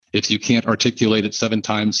If you can't articulate it 7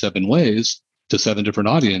 times, 7 ways to 7 different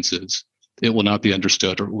audiences, it will not be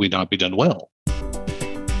understood or will not be done well.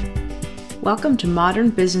 Welcome to Modern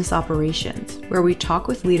Business Operations, where we talk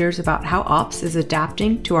with leaders about how ops is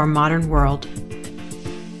adapting to our modern world.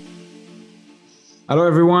 Hello,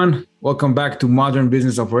 everyone. Welcome back to Modern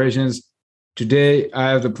Business Operations. Today, I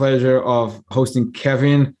have the pleasure of hosting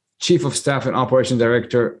Kevin, Chief of Staff and Operations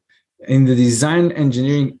Director in the Design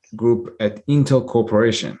Engineering Group at Intel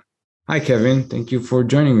Corporation. Hi, Kevin. Thank you for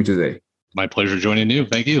joining me today. My pleasure joining you.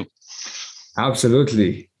 Thank you.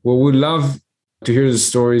 Absolutely. Well, we'd love to hear the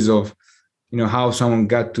stories of, how someone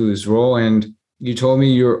got to this role. And you told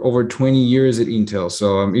me you're over 20 years at Intel.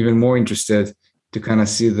 So I'm even more interested to kind of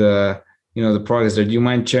see the progress there. Do you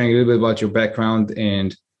mind sharing a little bit about your background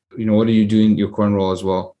and, what do you do in your current role as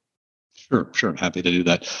well? Sure. I'm happy to do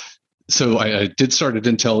that. So I did start at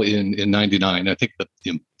Intel in 99. I think that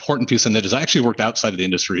the important piece in that is I actually worked outside of the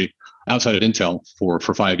industry, outside of Intel for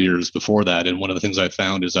 5 years before that. And one of the things I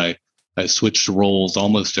found is I switched roles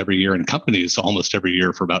almost every year in companies, almost every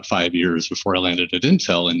year for about 5 years before I landed at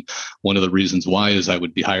Intel. And one of the reasons why is I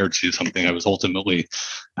would be hired to do something. I was ultimately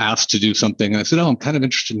asked to do something. I said, I'm kind of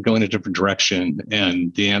interested in going a different direction.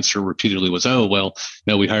 And the answer repeatedly was, no,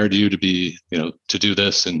 we hired you to be, to do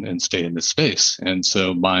this and stay in this space. And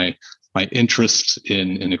so my interest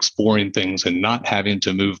in exploring things and not having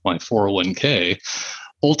to move my 401k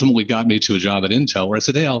ultimately got me to a job at Intel where I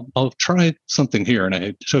said, hey, I'll try something here. And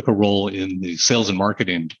I took a role in the sales and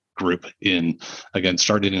marketing group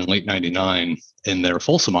starting in late 99 in their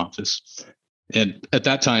Folsom office. And at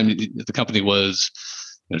that time, the company was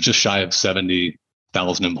just shy of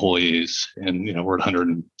 70,000 employees, and we're at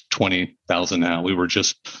 120,000 now. We were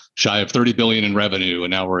just shy of 30 billion in revenue,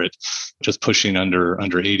 and now we're at just pushing under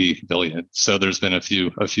 80 billion. So there's been a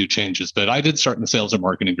few changes, but I did start in the sales and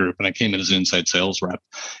marketing group, and I came in as an inside sales rep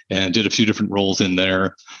and did a few different roles in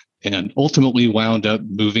there, and ultimately wound up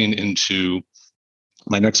moving into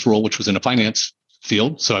my next role, which was in a finance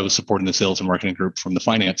field. So I was supporting the sales and marketing group from the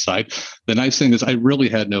finance side. The nice thing is I really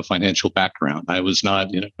had no financial background. I was not,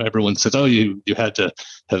 everyone says, oh, you had to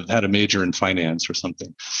have had a major in finance or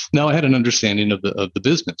something. No, I had an understanding of the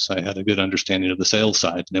business. I had a good understanding of the sales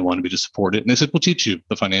side, and they wanted me to support it. And they said, we'll teach you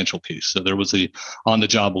the financial piece. So there was the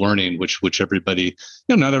on-the-job learning, which everybody,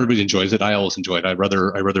 not everybody enjoys it. I always enjoy it. I'd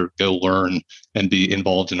rather go learn and be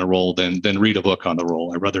involved in a role than read a book on the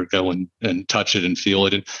role. I'd rather go and touch it and feel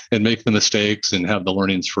it and make the mistakes and have the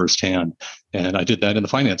learnings firsthand. And I did that in the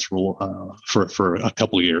finance role for a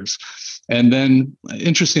couple of years. And then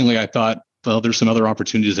interestingly, I thought, well, there's some other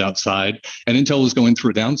opportunities outside, and Intel was going through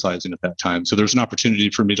a downsizing at that time. So there's an opportunity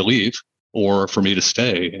for me to leave or for me to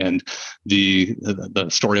stay. And the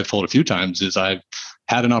story I've told a few times is I've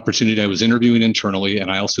had an opportunity. I was interviewing internally,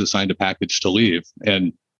 and I also signed a package to leave.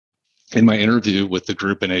 And in my interview with the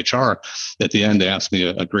group in HR, at the end, they asked me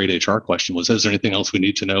a great HR question was, is there anything else we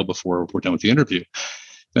need to know before we're done with the interview?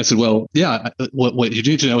 And I said, well, yeah, what you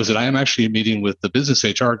need to know is that I am actually meeting with the business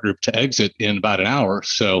HR group to exit in about an hour.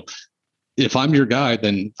 So if I'm your guy,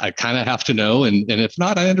 then I kind of have to know. And if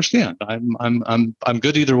not, I understand. I'm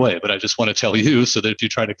good either way, but I just want to tell you so that if you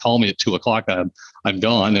try to call me at 2:00, I'm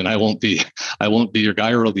gone, and I won't be your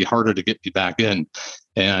guy, or it'll be harder to get me back in.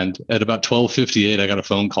 And at about 12:58, I got a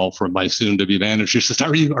phone call from my soon-to-be manager. She says,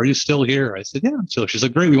 are you still here? I said, yeah. So she's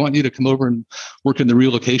like, great, we want you to come over and work in the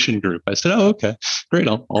relocation group. I said, oh, okay, great.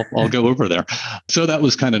 I'll go over there. So that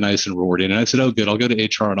was kind of nice and rewarding. And I said, oh, good. I'll go to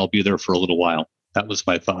HR and I'll be there for a little while. That was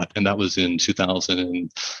my thought. And that was in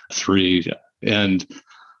 2003. And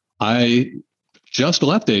I just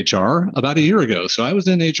left HR about a year ago. So I was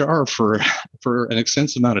in HR for an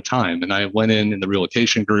extensive amount of time. And I went in the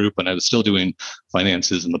relocation group, and I was still doing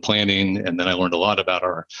finances and the planning. And then I learned a lot about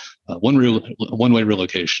our one-way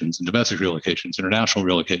relocations and domestic relocations, international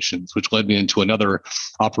relocations, which led me into another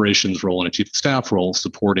operations role and a chief of staff role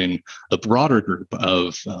supporting the broader group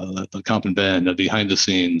of the Comp and Ben, behind the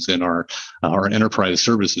scenes, and our enterprise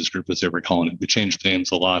services group, as they were calling it. We changed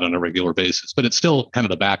names a lot on a regular basis, but it's still kind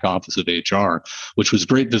of the back office of HR, which was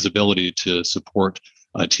great visibility to support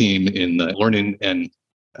a team in the learning and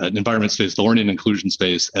environment space, the learning and inclusion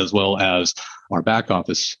space, as well as our back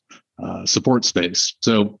office support space.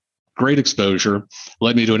 So great exposure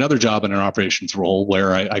led me to another job in an operations role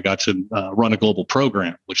where I got to run a global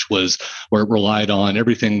program, which was where it relied on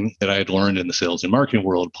everything that I had learned in the sales and marketing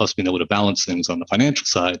world, plus being able to balance things on the financial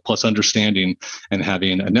side, plus understanding and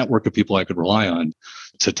having a network of people I could rely on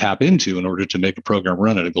to tap into in order to make a program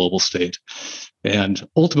run at a global state. And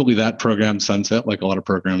ultimately, that program sunset, like a lot of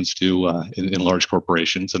programs do in large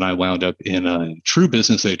corporations. And I wound up in a true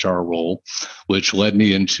business HR role, which led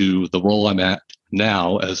me into the role I'm at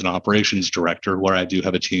now as an operations director, where I do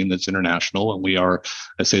have a team that's international, and we are,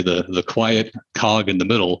 I say, the quiet cog in the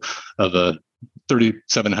middle of a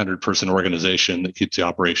 3,700 person organization that keeps the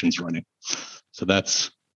operations running. So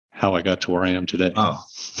that's how I got to where I am today. Wow,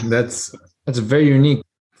 that's very unique,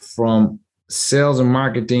 from sales and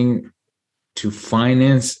marketing to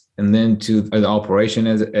finance, and then to the operation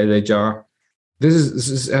as HR.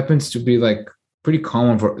 This happens to be like pretty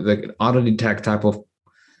common for like an auto-detect type of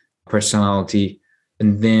personality,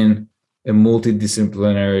 and then a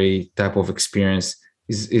multidisciplinary type of experience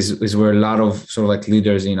is where a lot of sort of like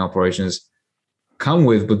leaders in operations come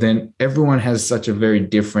with. But then everyone has such a very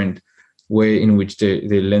different way in which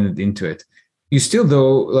they landed into it. You still,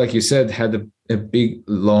 though, like you said, had a big,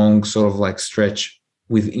 long sort of like stretch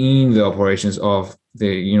within the operations of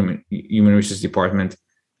the human resources department.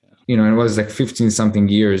 You know, it was like 15 something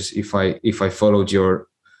years if I followed your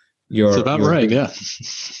That's about right. Yeah.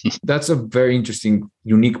 That's a very interesting,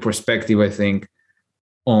 unique perspective, I think,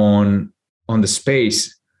 on the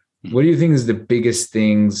space. What do you think is the biggest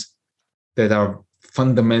things that are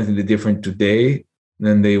fundamentally different today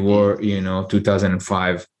than they were,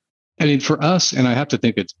 2005? I mean, for us, and I have to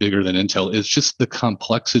think it's bigger than Intel, is just the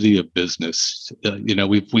complexity of business.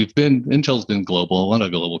 Intel's been global, a lot of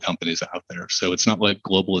global companies out there. So it's not like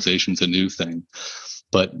globalization's a new thing,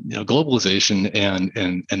 but globalization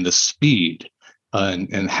and the speed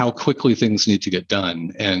and how quickly things need to get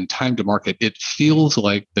done and time to market, it feels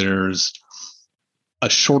like there's a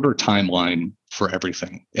shorter timeline for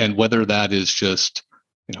everything. And whether that is just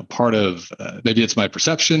part of maybe it's my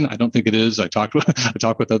perception. I don't think it is. I talk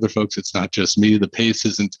with other folks. It's not just me. The pace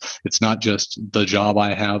isn't. It's not just the job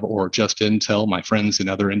I have or just Intel. My friends in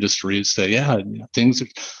other industries say, things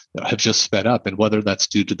have just sped up. And whether that's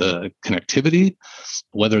due to the connectivity,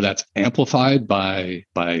 whether that's amplified by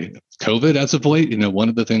COVID as of late. One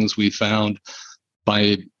of the things we found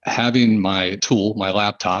by having my tool, my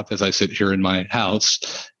laptop, as I sit here in my house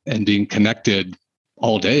and being connected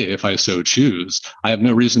all day, if I so choose, I have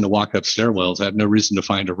no reason to walk up stairwells. I have no reason to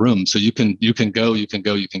find a room. So you can go.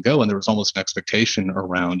 And there was almost an expectation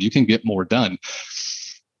around you can get more done.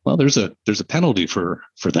 Well, there's a penalty for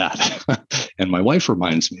that. And my wife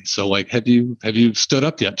reminds me. So like, have you stood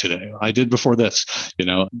up yet today? I did before this,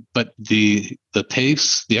 but the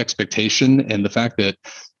pace, the expectation, and the fact that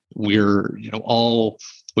we were all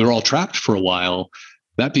trapped for a while.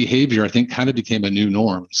 That behavior, I think, kind of became a new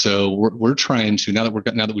norm. So we're trying to, now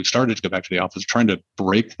that we've started to go back to the office, trying to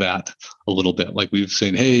break that a little bit. Like we've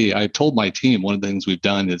saying, hey, I told my team, one of the things we've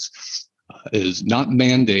done is not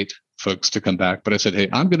mandate folks to come back, but I said, hey,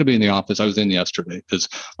 I'm going to be in the office. I was in yesterday because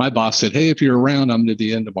my boss said, hey, if you're around, I'm going to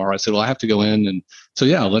be in tomorrow. I said, well, I have to go in, and so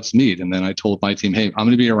yeah, let's meet. And then I told my team, hey, I'm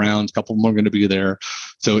going to be around. A couple more are going to be there.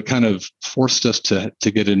 So it kind of forced us to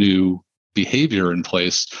get a new behavior in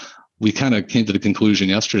place. We kind of came to the conclusion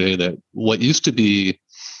yesterday that what used to be,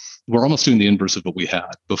 we're almost doing the inverse of what we had.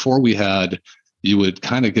 Before we had, you would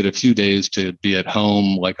kind of get a few days to be at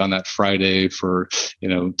home, like on that Friday for,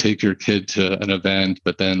 take your kid to an event,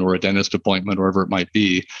 or a dentist appointment, wherever it might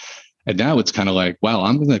be. And now it's kind of like, wow,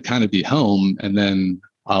 I'm going to kind of be home, and then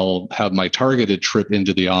I'll have my targeted trip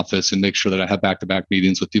into the office and make sure that I have back-to-back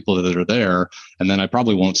meetings with people that are there. And then I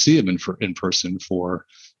probably won't see them in person for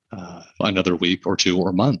another week or two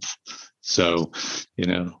or month. So,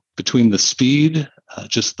 between the speed,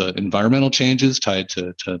 just the environmental changes tied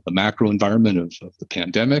to the macro environment of the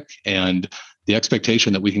pandemic, and the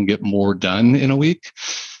expectation that we can get more done in a week,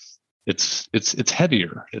 it's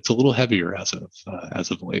heavier. It's a little heavier as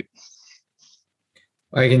of late.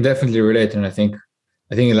 I can definitely relate, and I think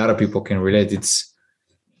a lot of people can relate.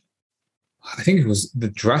 I think it was the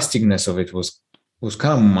drasticness of it was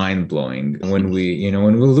kind of mind-blowing when we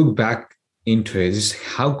look back into it, just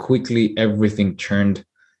how quickly everything turned,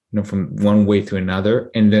 from one way to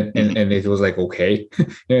another. And then, and it was like, okay,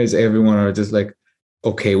 as everyone are just like,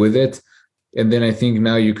 okay with it. And then I think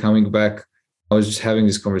now you're coming back. I was just having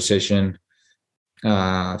this conversation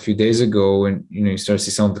a few days ago, and, you start to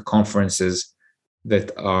see some of the conferences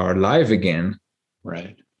that are live again.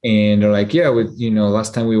 Right. And they're like, yeah,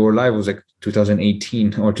 last time we were live was like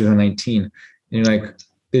 2018 or 2019. And you're like,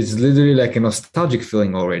 it's literally like a nostalgic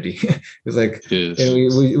feeling already. It's like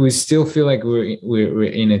we still feel like we're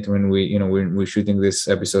in it when we're shooting this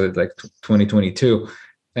episode at like 2022,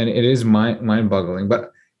 and it is mind-boggling.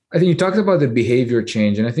 But I think you talked about the behavior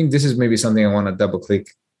change, and I think this is maybe something I want to double click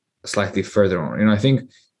slightly further on. I think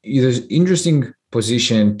there's an interesting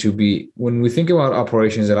position to be when we think about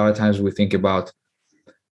operations. A lot of times we think about,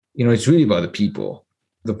 it's really about the people,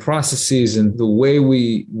 the processes, and the way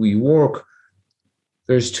we work.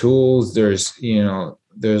 There's tools, there's,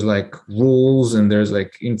 there's like rules and there's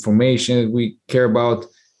like information that we care about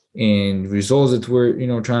and results that we're,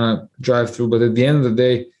 trying to drive through. But at the end of the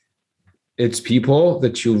day, it's people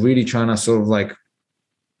that you're really trying to sort of like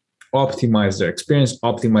optimize their experience,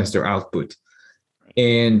 optimize their output.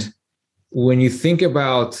 And when you think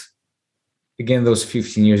about, again, those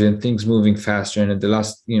 15 years and things moving faster, and in the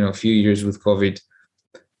last, few years with COVID,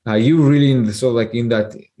 you really in the sort of like in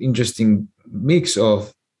that interesting mix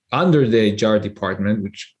of under the HR department,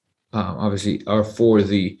 which obviously are for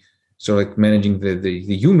the sort of like managing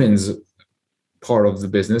the humans part of the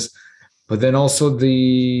business, but then also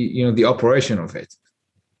the operation of it.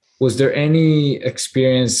 Was there any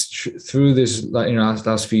experience through this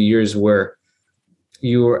last few years where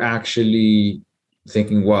you were actually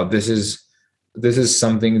thinking, wow, this is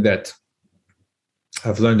something that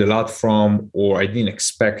I've learned a lot from, or I didn't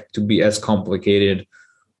expect to be as complicated,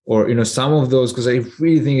 or, some of those, because I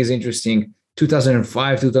really think is interesting.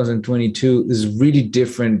 2005, 2022 is really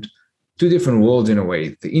different, two different worlds in a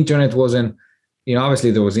way. The internet wasn't, obviously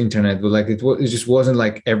there was internet, but like it just wasn't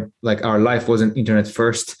like our life wasn't internet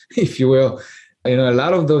first, if you will, a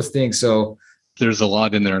lot of those things. So there's a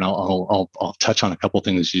lot in there, and I'll touch on a couple of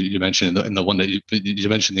things you mentioned, and the one that you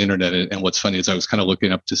mentioned, the internet. And what's funny is I was kind of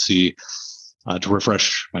looking up to see, to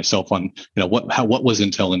refresh myself on, what was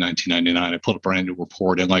Intel in 1999. I pulled up a brand new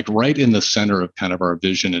report, and like right in the center of kind of our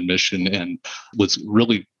vision and mission, and was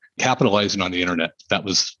really capitalizing on the internet. That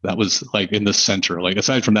was like in the center. Like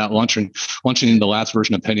aside from that, launching the last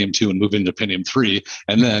version of Pentium 2 and moving to Pentium 3,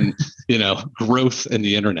 and then growth in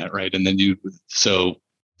the internet, right? And then so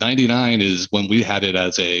 99 is when we had it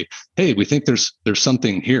as a, hey, we think there's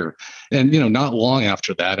something here. And not long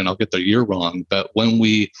after that, and I'll get the year wrong, but when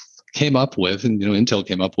we came up with, and Intel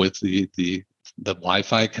came up with the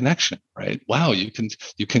Wi-Fi connection, right? Wow, you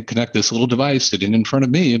can connect this little device sitting in front of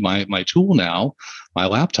me, my tool now, my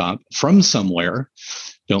laptop, from somewhere.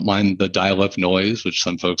 Don't mind the dial-up noise, which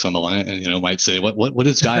some folks on the line might say, what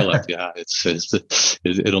is dial-up? Yeah,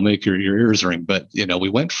 it'll make your ears ring. But we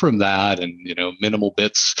went from that and minimal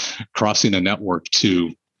bits crossing a network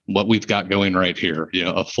to what we've got going right here,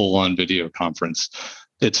 a full-on video conference.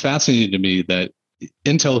 It's fascinating to me that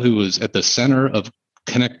Intel, who was at the center of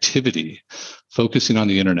connectivity, focusing on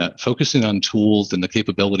the internet, focusing on tools and the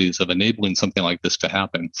capabilities of enabling something like this to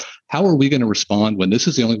happen, how are we going to respond when this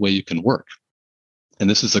is the only way you can work? And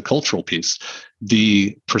this is a cultural piece.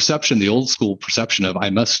 The perception, the old school perception of I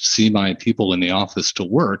must see my people in the office to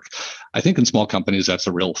work. I think in small companies, that's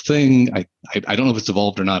a real thing. I don't know if it's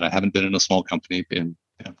evolved or not. I haven't been in a small company in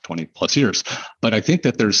 20 plus years, but I think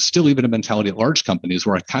that there's still even a mentality at large companies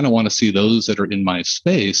where I kind of want to see those that are in my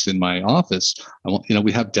space, in my office.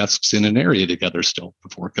 We have desks in an area together still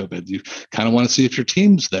before COVID. You kind of want to see if your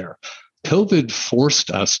team's there. COVID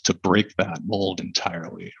forced us to break that mold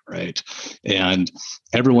entirely, right? And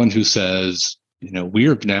everyone who says, we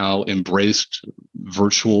have now embraced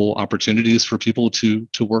virtual opportunities for people to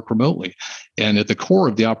work remotely. And at the core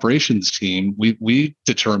of the operations team, we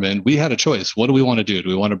determined we had a choice. What do we want to do? Do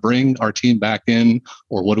we want to bring our team back in,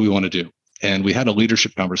 or what do we want to do? And we had a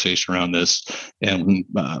leadership conversation around this. And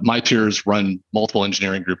my peers run multiple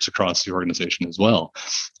engineering groups across the organization as well.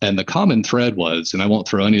 And the common thread was, and I won't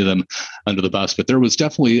throw any of them under the bus, but there was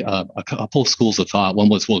definitely a couple of schools of thought. One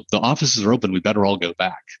was, well, the offices are open, we better all go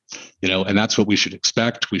back. And that's what we should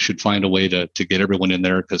expect. We should find a way to get everyone in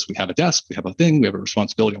there because we have a desk, we have a thing, we have a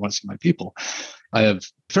responsibility. I want to see my people. I have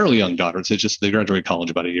fairly young daughters. They graduated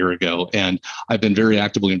college about a year ago, and I've been very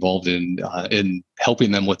actively involved in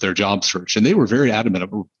helping them with their job search. And they were very adamant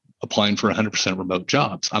about applying for 100% remote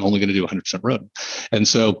jobs. I'm only going to do 100% remote. And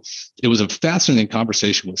so it was a fascinating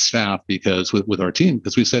conversation with staff because with our team,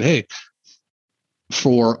 because we said, hey,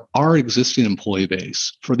 for our existing employee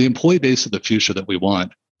base, for the employee base of the future that we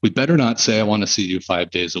want, we better not say, I want to see you 5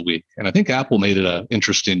 days a week. And I think Apple made it an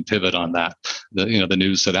interesting pivot on that. The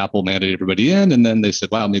news said Apple mandated everybody in, and then they said,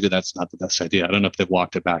 wow, maybe that's not the best idea. I don't know if they've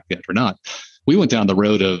walked it back yet or not. We went down the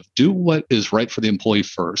road of do what is right for the employee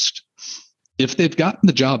first. If they've gotten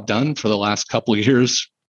the job done for the last couple of years,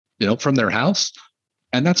 from their house,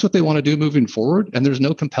 and that's what they want to do moving forward, and there's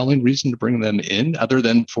no compelling reason to bring them in other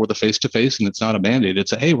than for the face-to-face, and it's not a mandate.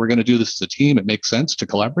 It's hey, we're going to do this as a team. It makes sense to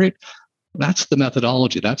collaborate. That's the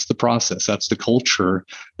methodology. That's the process. That's the culture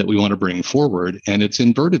that we want to bring forward. And it's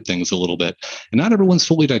inverted things a little bit. And not everyone's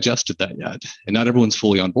fully digested that yet. And not everyone's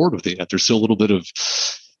fully on board with it yet. There's still a little bit of,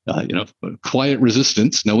 quiet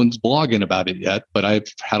resistance. No one's blogging about it yet. But I've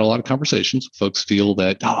had a lot of conversations. Folks feel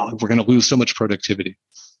that, we're going to lose so much productivity.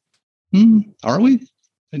 Are we?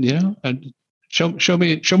 And, show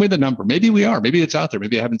me the number. Maybe we are. Maybe it's out there.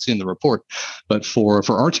 Maybe I haven't seen the report. But for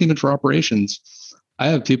our team and for operations, I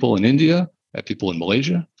have people in India, I have people in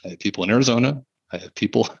Malaysia, I have people in Arizona, I have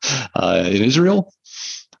people in Israel.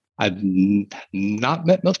 I've not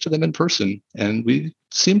met most of them in person, and we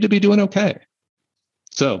seem to be doing okay.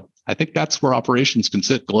 So I think that's where operations can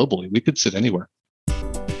sit globally. We could sit anywhere.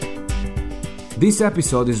 This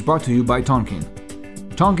episode is brought to you by Tonkean.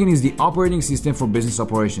 Tonkean is the operating system for business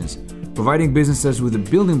operations, providing businesses with the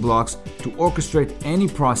building blocks to orchestrate any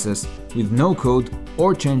process with no code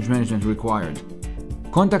or change management required.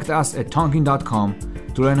 Contact us at tonkean.com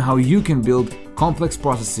to learn how you can build complex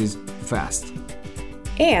processes fast.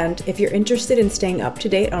 And if you're interested in staying up to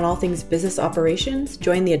date on all things business operations,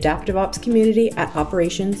 join the Adaptive Ops community at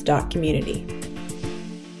operations.community.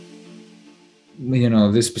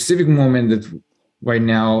 The specific moment that right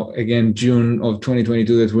now, again, June of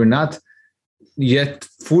 2022, that we're not yet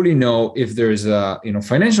fully know if there's a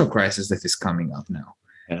financial crisis that is coming up now.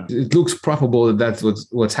 Yeah. It looks probable that that's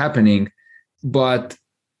what's happening, but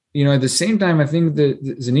at the same time, I think that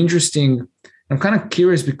there's an interesting. I'm kind of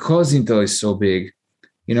curious because Intel is so big,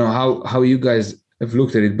 how you guys have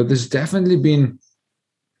looked at it, but there's definitely been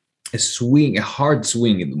a hard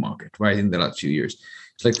swing in the market, right, in the last few years.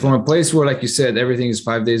 It's like from a place where, like you said, everything is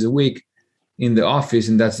 5 days a week in the office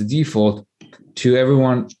and that's the default, to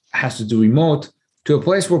everyone has to do remote, to a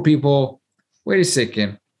place where people, wait a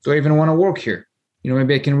second, do I even want to work here?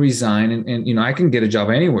 Maybe I can resign and I can get a job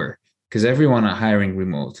anywhere because everyone are hiring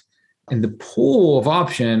remote. And the pool of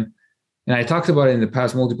option, and I talked about it in the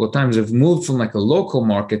past multiple times, have moved from like a local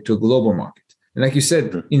market to a global market. And like you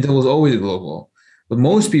said, Intel was always global, but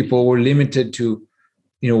most people were limited to,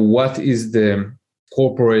 what is the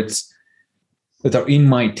corporates that are in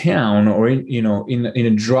my town or in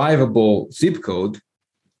a drivable zip code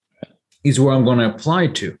is where I'm going to apply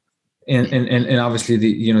to. And obviously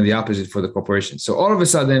the opposite for the corporation. So all of a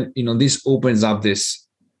sudden, this opens up this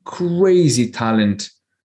crazy talent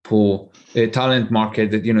pool, a talent market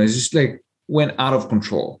that, is just like went out of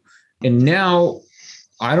control. And now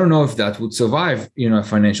I don't know if that would survive, a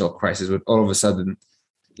financial crisis with all of a sudden,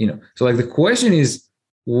 so like the question is,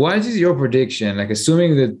 what is your prediction? Like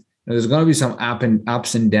assuming that there's going to be some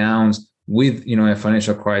ups and downs with, a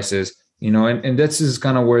financial crisis, and this is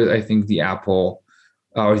kind of where I think the Apple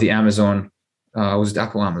or the Amazon, was it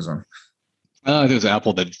Apple, Amazon? It was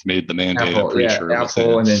Apple that made the mandate. I'm pretty sure.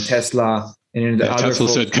 Apple and then Tesla. And then Tesla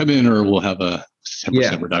said, come in or we'll have a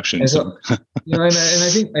 10% reduction. And so,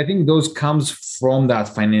 and I think those comes from that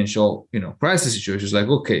financial, crisis situation. It's like,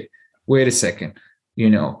 okay, wait a second,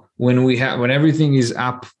 when everything is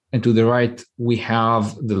up and to the right, we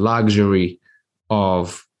have the luxury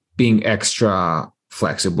of being extra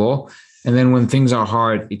flexible. And then when things are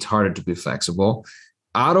hard, it's harder to be flexible.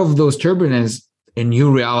 Out of those turbulence, a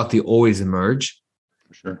new reality always emerge.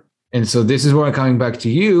 For sure. And so this is where I'm coming back to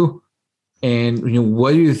you. And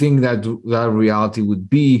what do you think that reality would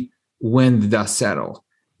be when the dust settle?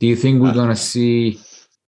 Do you think we're going to see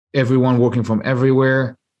everyone working from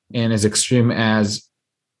everywhere, and as extreme as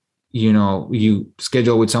you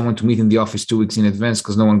schedule with someone to meet in the office 2 weeks in advance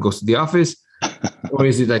because no one goes to the office? Or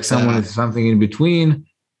is it like something in between?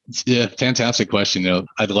 Yeah, fantastic question.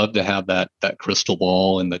 I'd love to have that crystal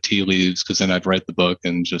ball and the tea leaves, because then I'd write the book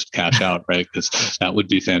and just cash out, right? Because that would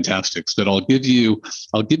be fantastic. But I'll give you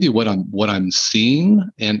what I'm seeing,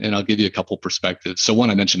 and I'll give you a couple perspectives. So one,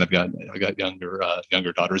 I mentioned I got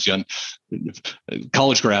younger daughters, young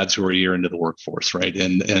college grads who are a year into the workforce, right?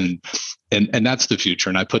 And that's the future.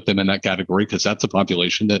 And I put them in that category because that's a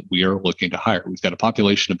population that we are looking to hire. We've got a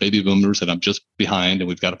population of baby boomers that I'm just behind, and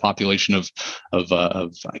we've got a population of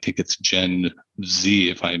I think it's Gen Z,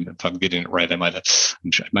 if I'm getting it right. I might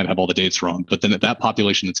have all the dates wrong, but then that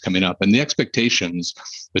population that's coming up, and the expectations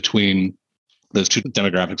between those two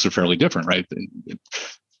demographics are fairly different, right?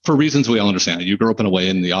 For reasons we all understand. You grew up in a way,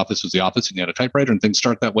 and the office was the office, and you had a typewriter, and things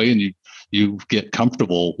start that way, and you get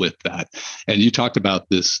comfortable with that. And you talked about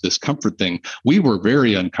this comfort thing. We were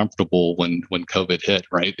very uncomfortable when COVID hit,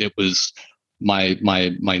 right? It was my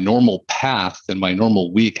normal path and my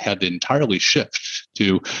normal week had to entirely shift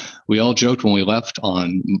to, we all joked when we left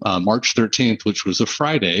on March 13th, which was a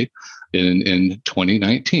Friday in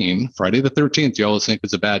 2019, Friday the 13th, you always think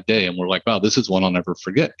is a bad day. And we're like, wow, this is one I'll never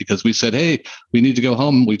forget, because we said, hey, we need to go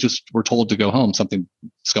home. We just were told to go home. Something's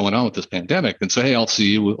going on with this pandemic. And so, hey, I'll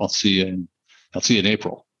see you in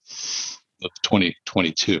April of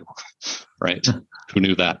 2022, right? Who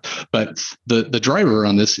knew that? But the driver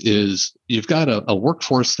on this is you've got a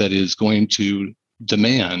workforce that is going to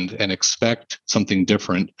demand and expect something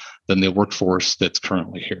different than the workforce that's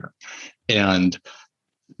currently here. And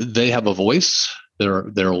they have a voice.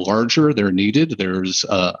 They're larger. They're needed. There's,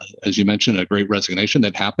 as you mentioned, a great resignation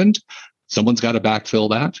that happened Someone's got to backfill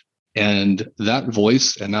that. And that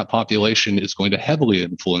voice and that population is going to heavily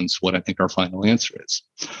influence what I think our final answer is.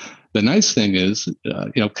 The nice thing is,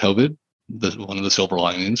 COVID, one of the silver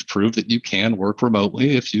linings, proved that you can work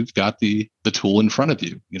remotely if you've got the tool in front of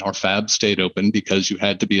you. Our fab stayed open because you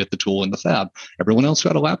had to be at the tool in the fab. Everyone else who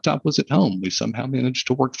had a laptop was at home. We somehow managed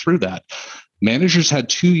to work through that. Managers had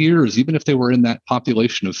 2 years, even if they were in that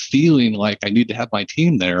population of feeling like I need to have my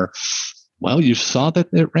team there. Well, you saw that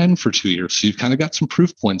it ran for 2 years. So you've kind of got some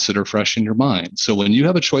proof points that are fresh in your mind. So when you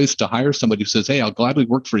have a choice to hire somebody who says, hey, I'll gladly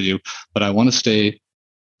work for you, but I want to stay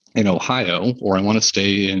in Ohio, or I want to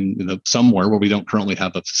stay in somewhere where we don't currently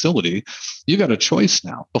have a facility, you got a choice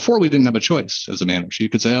now. Before, we didn't have a choice as a manager. You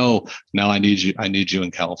could say, oh, now I need you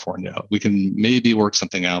in California. We can maybe work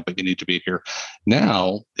something out, but you need to be here.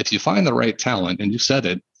 Now, if you find the right talent, and you said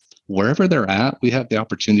it, wherever they're at, we have the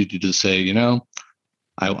opportunity to say,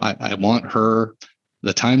 I want her.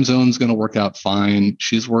 The time zone's going to work out fine.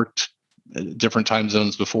 She's worked different time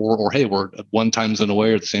zones before, or hey, we're one time zone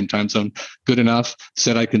away or the same time zone. Good enough.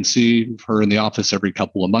 Said I can see her in the office every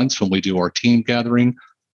couple of months when we do our team gathering.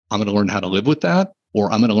 I'm going to learn how to live with that, or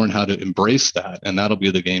I'm going to learn how to embrace that, and that'll be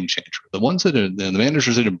the game changer. The ones that the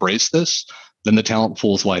managers that embrace this, then the talent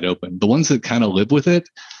pool is wide open. The ones that kind of live with it,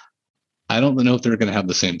 I don't know if they're going to have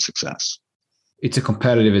the same success. It's a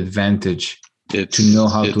competitive advantage to know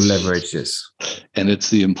how to leverage this. And it's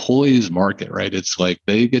the employees' market, right? It's like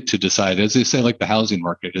they get to decide, as they say, like the housing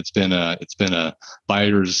market. It's been a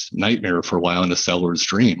buyer's nightmare for a while and a seller's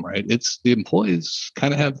dream, right? It's the employees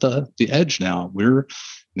kind of have the edge now. We're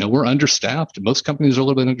understaffed. Most companies are a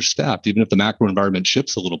little bit understaffed. Even if the macro environment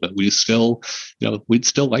shifts a little bit, we'd still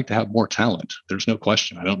like to have more talent. There's no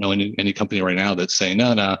question. I don't know any company right now that's saying,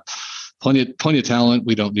 no. Plenty of talent.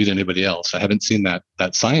 We don't need anybody else. I haven't seen that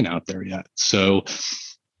sign out there yet. So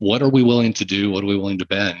what are we willing to do? What are we willing to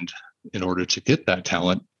bend in order to get that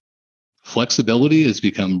talent? Flexibility has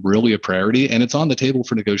become really a priority, and it's on the table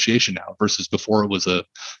for negotiation now versus before it was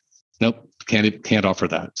nope, can't offer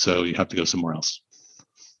that. So you have to go somewhere else.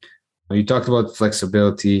 You talked about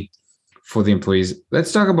flexibility for the employees.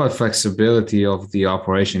 Let's talk about flexibility of the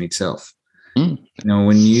operation itself.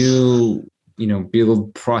 When you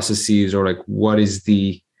build processes, or like what is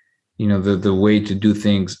the way to do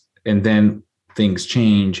things, and then things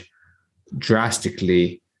change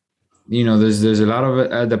drastically. There's a lot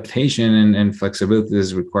of adaptation and flexibility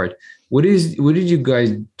that's required. What did you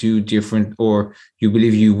guys do different, or you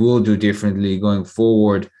believe you will do differently going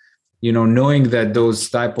forward? Knowing that those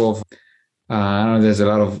type of I don't know, there's a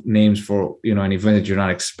lot of names for an event that you're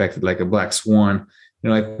not expected, like a black swan.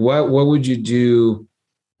 What would you do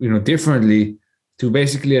differently to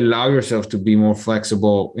basically allow yourself to be more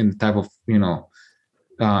flexible in the type of,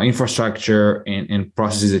 infrastructure and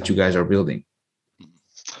processes that you guys are building?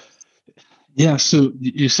 Yeah. So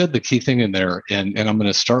you said the key thing in there, and I'm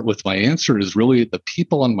going to start with my answer is really the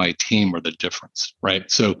people on my team are the difference,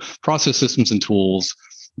 right? So process systems and tools,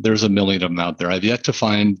 there's a million of them out there. I've yet to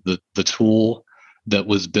find the tool that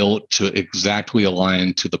was built to exactly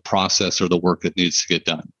align to the process or the work that needs to get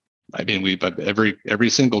done. I mean, every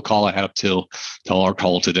single call I have till our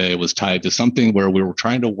call today was tied to something where we were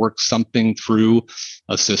trying to work something through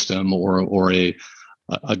a system or a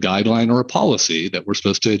guideline or a policy that we're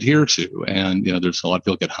supposed to adhere to. And there's a lot of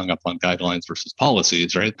people get hung up on guidelines versus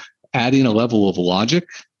policies, right? Adding a level of logic,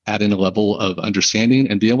 adding a level of understanding,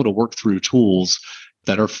 and be able to work through tools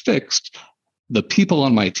that are fixed. The people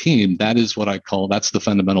on my team, that is what I call, that's the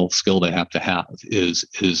fundamental skill they have to have, is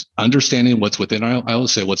understanding what's within our, I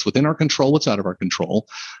always say what's within our control, what's out of our control.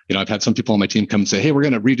 I've had some people on my team come and say, hey, we're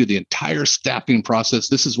going to redo the entire staffing process.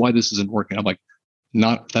 This is why this isn't working. I'm like,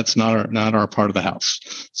 that's not our part of the house.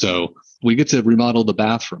 So we get to remodel the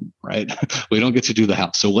bathroom, right? We don't get to do the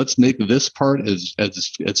house. So let's make this part as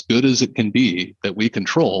good as it can be that we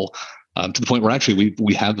control. To the point where actually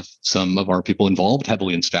we have some of our people involved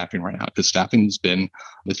heavily in staffing right now, because staffing it's been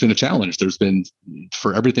a challenge. There's been,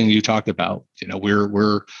 for everything you talked about,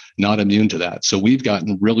 we're not immune to that. So we've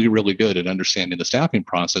gotten really, really good at understanding the staffing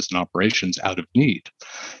process and operations out of need.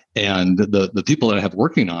 And the people that I have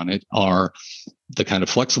working on it are the kind of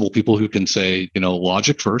flexible people who can say,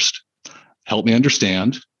 logic first, help me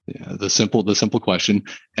understand the simple question.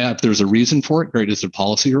 And if there's a reason for it, great, is it a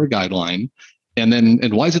policy or a guideline?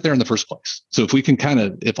 And why is it there in the first place? So if we can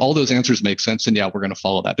if all those answers make sense, then we're going to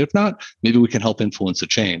follow that. If not, maybe we can help influence a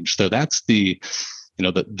change. So that's the kind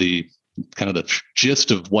of the gist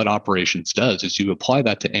of what operations does, is you apply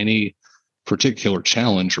that to any particular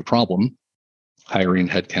challenge or problem, hiring,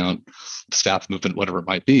 headcount, staff movement, whatever it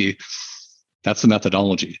might be. That's the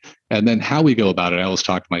methodology. And then how we go about it, I always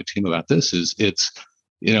talk to my team about this, is it's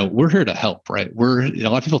we're here to help, right? A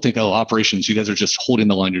lot of people think, oh, operations, you guys are just holding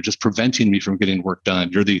the line. You're just preventing me from getting work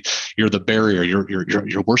done. You're the barrier.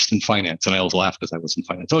 You're worse than finance. And I always laugh because I was in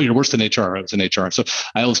finance. Oh, you're worse than HR. I was in HR. So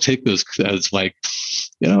I always take those as like,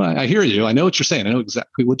 I hear you. I know what you're saying. I know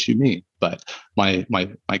exactly what you mean. But my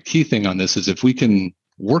key thing on this is if we can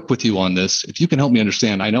work with you on this, if you can help me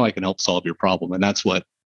understand, I know I can help solve your problem. And that's what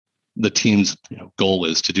the team's goal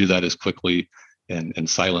is, to do that as quickly and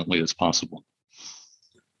silently as possible.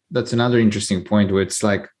 That's another interesting point where it's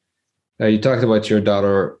like, you talked about your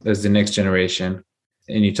daughter as the next generation,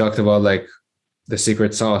 and you talked about like the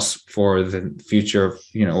secret sauce for the future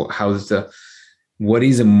of, what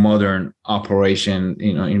is a modern operation,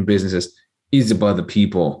 in businesses is about the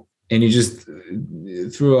people. And you just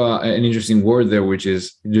threw an interesting word there, which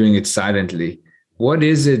is doing it silently. What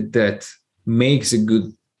is it that makes a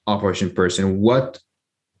good operation person?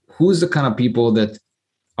 Who's the kind of people that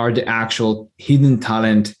are the actual hidden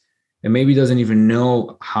talent and maybe doesn't even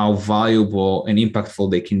know how valuable and impactful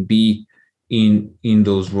they can be in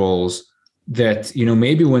those roles, that,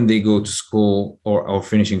 maybe when they go to school or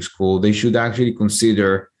finishing school, they should actually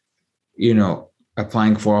consider,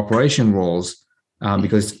 applying for operation roles,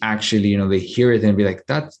 because actually, they hear it and be like,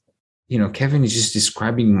 that, Kevin is just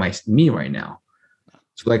describing me right now.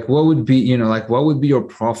 So like, what would be, what would be your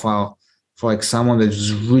profile for like someone that's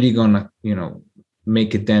really gonna,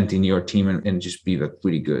 make a dent in your team and just be like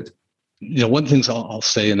really good? One thing I'll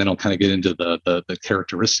say, and then I'll kind of get into the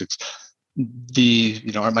characteristics.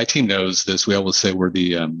 My team knows this. We always say we're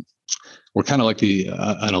kind of like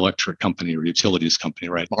an electric company or utilities company,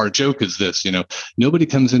 right? Our joke is this: nobody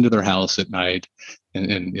comes into their house at night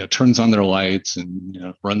and turns on their lights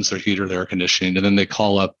and runs their heater, their air conditioning, and then they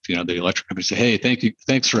call up the electric company and say, "Hey,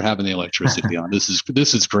 thanks for having the electricity on. This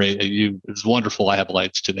is great. It's wonderful. I have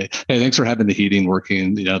lights today. Hey, thanks for having the heating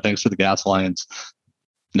working. Thanks for the gas lines."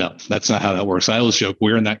 No, that's not how that works. I always joke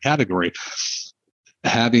we're in that category.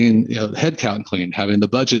 Having headcount clean, having the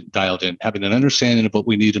budget dialed in, having an understanding of what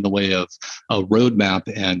we need in the way of a roadmap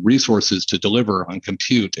and resources to deliver on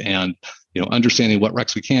compute, and understanding what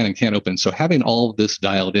recs we can and can't open. So having all of this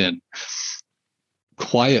dialed in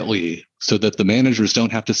quietly, so that the managers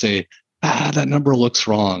don't have to say, that number looks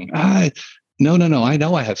wrong. No, I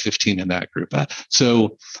know I have 15 in that group.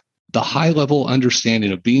 So the high level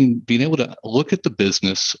understanding of being able to look at the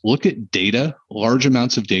business, look at data, large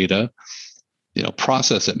amounts of data,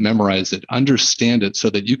 process it, memorize it, understand it, so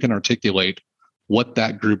that you can articulate what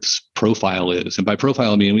that group's profile is. And by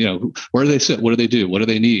profile, I mean, where do they sit? What do they do? What do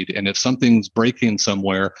they need? And if something's breaking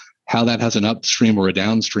somewhere, how that has an upstream or a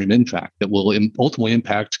downstream impact that will ultimately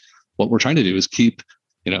impact what we're trying to do, is keep,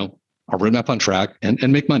 our roadmap on track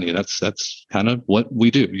and make money. That's kind of what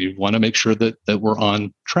we do. You want to make sure that we're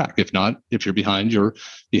on track. If not, if you're behind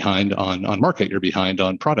on market, you're behind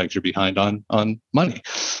on product, you're behind on money.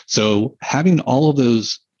 So having all of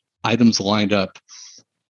those items lined up,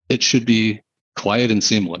 it should be quiet and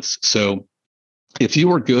seamless. So if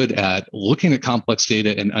you are good at looking at complex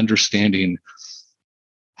data and understanding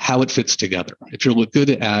how it fits together, if you're good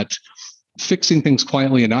at fixing things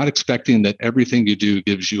quietly and not expecting that everything you do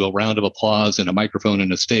gives you a round of applause and a microphone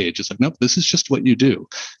and a stage. It's like, nope, this is just what you do.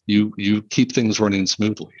 You keep things running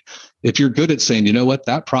smoothly. If you're good at saying,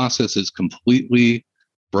 that process is completely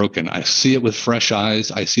broken. I see it with fresh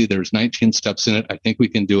eyes. I see there's 19 steps in it. I think we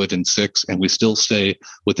can do it in 6, and we still stay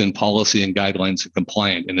within policy and guidelines and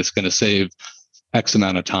compliant, and it's going to save X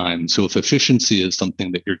amount of time. So if efficiency is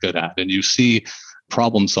something that you're good at, and you see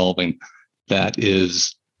problem solving that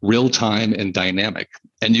is real time and dynamic,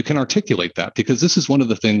 and you can articulate that, because this is one of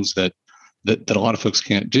the things that a lot of folks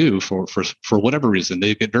can't do for whatever reason.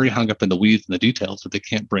 They get very hung up in the weeds and the details, that they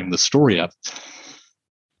can't bring the story up.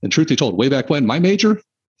 And truth be told, way back when, my major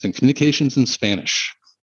is in communications and Spanish.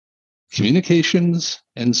 Communications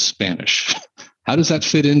and Spanish. How does that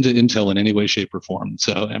fit into Intel in any way, shape, or form?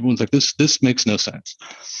 So everyone's like, this makes no sense.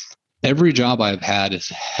 Every job I've had is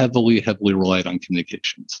heavily relied on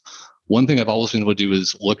communications. One thing I've always been able to do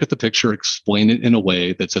is look at the picture, explain it in a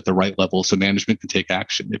way that's at the right level so management can take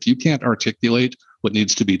action. If you can't articulate what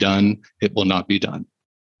needs to be done, it will not be done,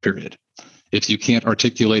 period. If you can't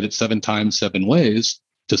articulate it 7 times, 7 ways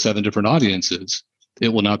to 7 different audiences, it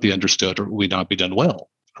will not be understood, or will not be done well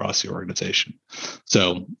across the organization.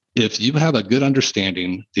 So if you have a good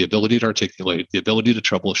understanding, the ability to articulate, the ability to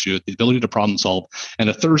troubleshoot, the ability to problem solve, and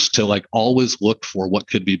a thirst to always look for what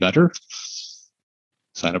could be better,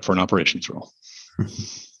 sign up for an operations role.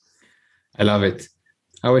 I love it.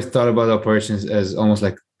 I always thought about operations as almost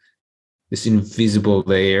like this invisible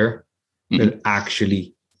layer that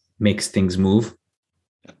actually makes things move.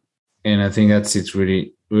 Yeah. And I think that sits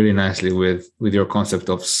really really nicely with your concept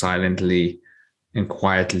of silently and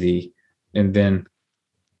quietly, and then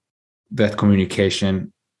that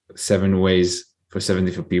communication 7 ways for 7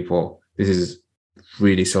 different people. This is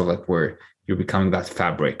really sort of like where you're becoming that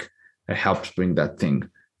fabric that helps bring that thing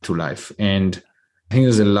to life. And I think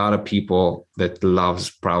there's a lot of people that loves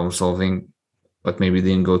problem solving, but maybe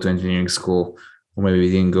didn't go to engineering school, or maybe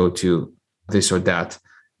didn't go to this or that,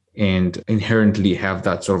 and inherently have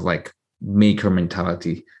that sort of like maker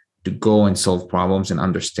mentality to go and solve problems and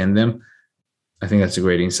understand them. I think that's a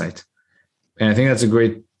great insight. And I think that's a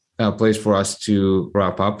great place for us to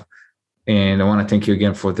wrap up. And I want to thank you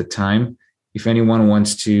again for the time. If anyone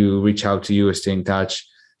wants to reach out to you or stay in touch,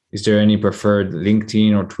 is there any preferred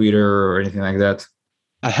LinkedIn or Twitter or anything like that?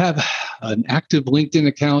 I have an active LinkedIn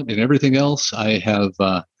account, and everything else I have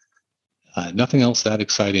nothing else that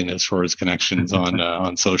exciting as far as connections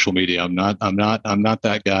on social media. I'm not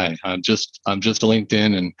that guy. I'm just a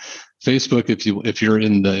LinkedIn and Facebook. If you're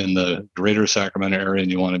in the greater Sacramento area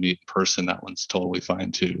and you want to meet in person, that one's totally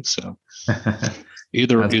fine too. So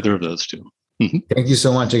either of those two. Thank you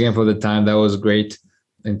so much again for the time. That was great,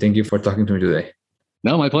 and thank you for talking to me today.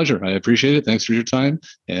 No, my pleasure. I appreciate it. Thanks for your time,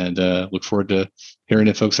 and look forward to hearing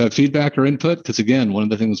if folks have feedback or input. Because again, one of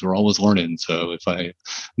the things we're always learning. So if I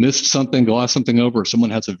missed something, glossed something over, or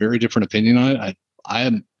someone has a very different opinion on it,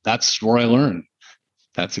 that's where I learn.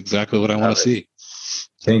 That's exactly what I want to see.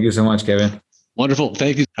 Thank you so much, Kevin. Wonderful.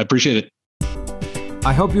 Thank you. I appreciate it.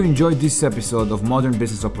 I hope you enjoyed this episode of Modern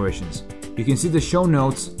Business Operations. You can see the show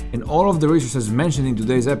notes and all of the resources mentioned in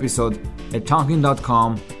today's episode at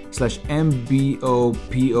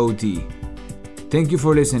tonkin.com/mbopod. Thank you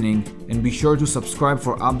for listening, and be sure to subscribe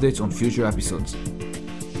for updates on future episodes.